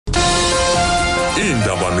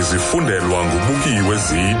Iindaba nizifundelwa nguBukiwe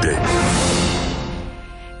Zide.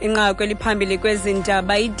 Inqaku eliphambili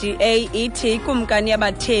kwezindaba iDA ithi uKumkani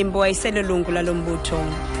abathembu akaselolungu lalombutho.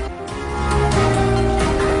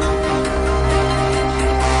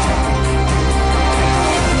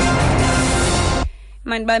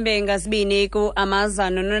 Manibambe ngazibini ku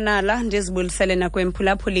amazano nonala ndizibulisele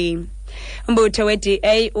nakwemphulaphuli. Umbutho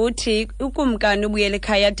weDA uthi uKumkani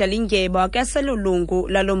uBuyelekhaya Dalinyhebo akaselolungu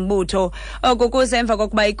lalombutho okukuze emva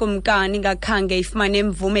kokuba uKumkani ngakhange ifumane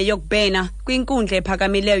imvume yokubhena kwinkundla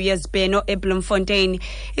ephakamileyo yezibheno eBloemfontein.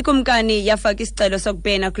 uKumkani yafaka isicelo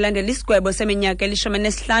sokubhena kulandela isigwebo seminyaka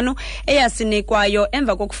 15 eyasinikwayo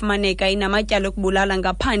emva kokufumaneka inamatyala okubulala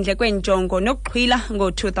ngaphandle kwenjongo nokuxhwila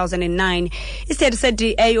ngo-2009. Isithetho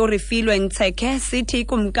seDA uRifilwe Ntseke sithi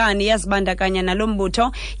uKumkani yazibandakanya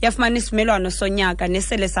nalombutho yafumana isimelwano sonyaka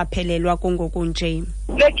nesele saphelelwa kungokunje.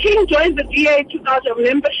 The King joined the DA, took out a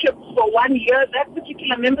membership for 1 year. That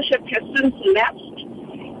particular membership has since lapsed.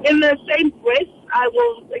 In the same breath, I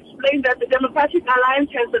will explain that the Democratic Alliance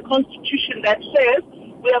has a constitution that says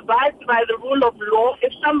we abide by the rule of law.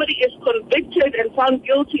 If somebody is convicted and found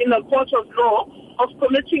guilty in a court of law of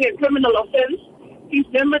committing a criminal offense, his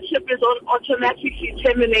membership is automatically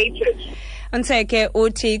terminated. Ntseke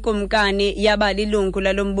uthi uKumkani yaba lilungu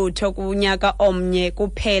lalombutho kunyaka omnye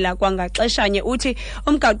kuphela kwangaxeshanye. Uthi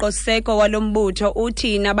umgaqo seko walombutho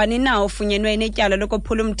uthi nabani na ofunyenwe netyala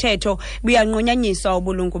lokuphula umthetho buyanqunyanyiswa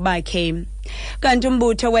ubulungu bakhe. Kanti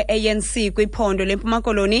umbutho we-ANC kwiphondo leMpuma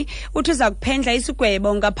Koloni uthi uza kuphendla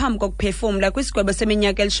isigwebo ngaphambi kokuphefumla kwisigwebo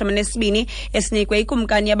seminyaka 12 esinikwe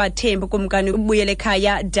uKumkani abathembu uKumkani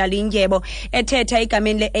uBuyelekhaya Dalinyhebo. Ethetha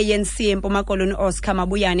igameni le-ANC eMpuma Koloni Oscar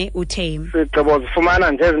Mabuyane uthe sigqibo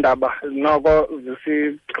zifumana nje izindaba noko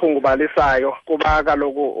zisixhungubalisayo kuba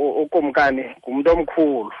kaloku uKumkani ngumuntu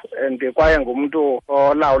omkhulu and kwaye ngumuntu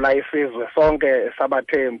olawula isizwe sonke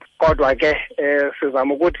sabathembu. Kodwa ke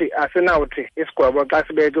sizama ukuthi asinawuthi isigwebo xa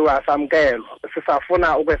sibekiwe asamkelwa.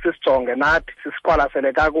 Sisafuna ukwesijonge nathi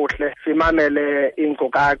sisiqwalasele kakuhle simamele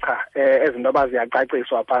inkcukacha ezinto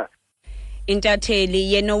abaziyacaciswa phaa.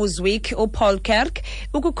 Intatheli yeNewsweek uPaul Kerk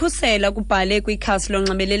ukukhusela kubhale kwikhasi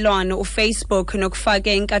lonxibelelwano uFacebook nokufaka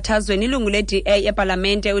enkathazweni ilungu leDA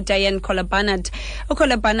eParlamente uDiane Barnett.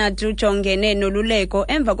 uBarnett ujongene noluleko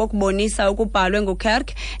emva kokubonisa ukubhalwe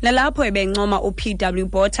nguKerk nalapho ebencoma uPW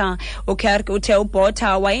Botha. uKerk uthe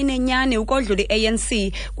uBotha wayenenyani ukodlula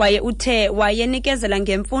iANC kwaye uthe wayenikezela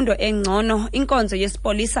ngemfundo engcono inkonzo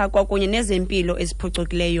yesipolisa kwakunye nezempilo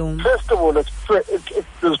eziphucukileyo. First of all,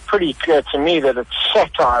 it was pretty clear to me that it's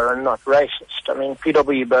satire and not racist. I mean,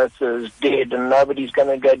 P.W. Botha is dead and nobody's going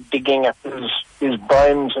to go digging up his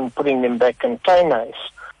bones and putting them back in containers.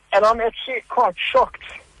 And I'm actually quite shocked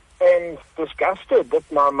and disgusted that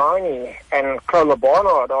Maimane and Cola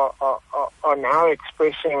Barnard are now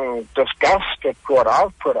expressing disgust at what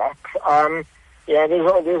I've put up.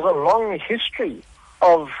 There's a long history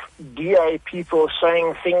of DA people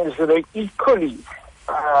saying things that are equally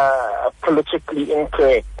politically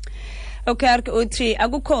incorrect. uKerk uthi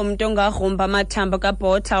akukho umuntu ongagrumba amathamba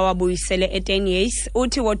kaBotha wabuyisele e10 years.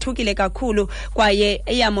 Uthi wothukile kakhulu kwaye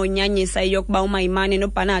eyamonyanyisa yokuba uMaimane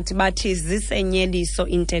noBarnett bathi zisenyeliso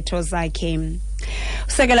intetho zakhe.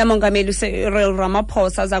 Usekela mongameli Cyril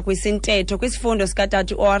Ramaphosa za kwisintetho kwisifundo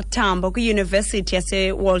sikatata uOR Tambo kwiUniversity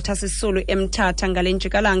yaseWalter Sisulu eMthatha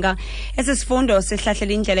ngalenjikalanga. Esi sifundo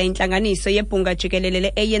sihlahlela indlela intlanganiso yebhunga jikelele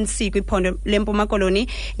leANC kwiphondo leMpuma Koloni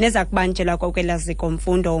neza kubanjelwa kokwelaziko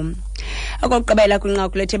mfundo. Okugqibela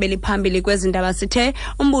kwinqaku lethebeli phambili kwezindaba sithe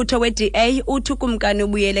umbutho weDA uthi uKumkani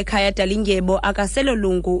uBuyelekhaya Dalinyhebo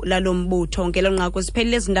akaselolungu lalombutho. Ngelo nqaku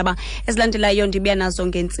siphelile izindaba ezilandelayo ndibuya nazo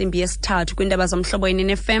ngentsimbi yesithathu kwindaba zomhlobo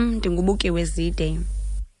yeNFM. Ndingubukiwe Zide.